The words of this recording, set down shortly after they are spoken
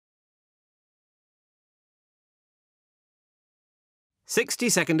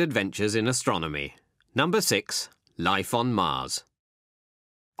60-second adventures in astronomy. Number 6. Life on Mars.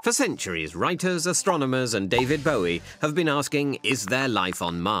 For centuries, writers, astronomers and David Bowie have been asking, is there life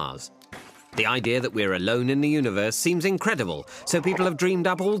on Mars? The idea that we're alone in the universe seems incredible, so people have dreamed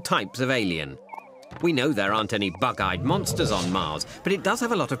up all types of alien. We know there aren't any bug-eyed monsters on Mars, but it does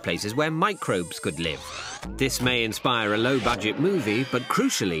have a lot of places where microbes could live. This may inspire a low-budget movie, but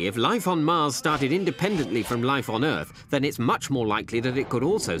crucially, if life on Mars started independently from life on Earth, then it's much more likely that it could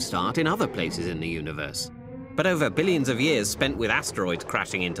also start in other places in the universe. But over billions of years spent with asteroids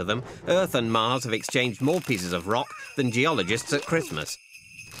crashing into them, Earth and Mars have exchanged more pieces of rock than geologists at Christmas.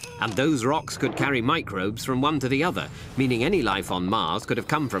 And those rocks could carry microbes from one to the other, meaning any life on Mars could have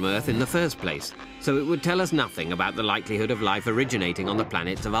come from Earth in the first place. So it would tell us nothing about the likelihood of life originating on the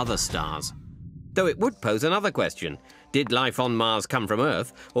planets of other stars. Though it would pose another question. Did life on Mars come from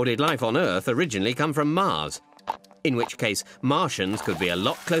Earth, or did life on Earth originally come from Mars? In which case, Martians could be a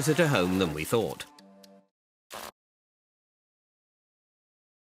lot closer to home than we thought.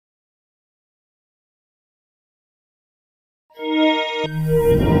 Thank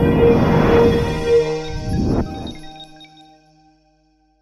you.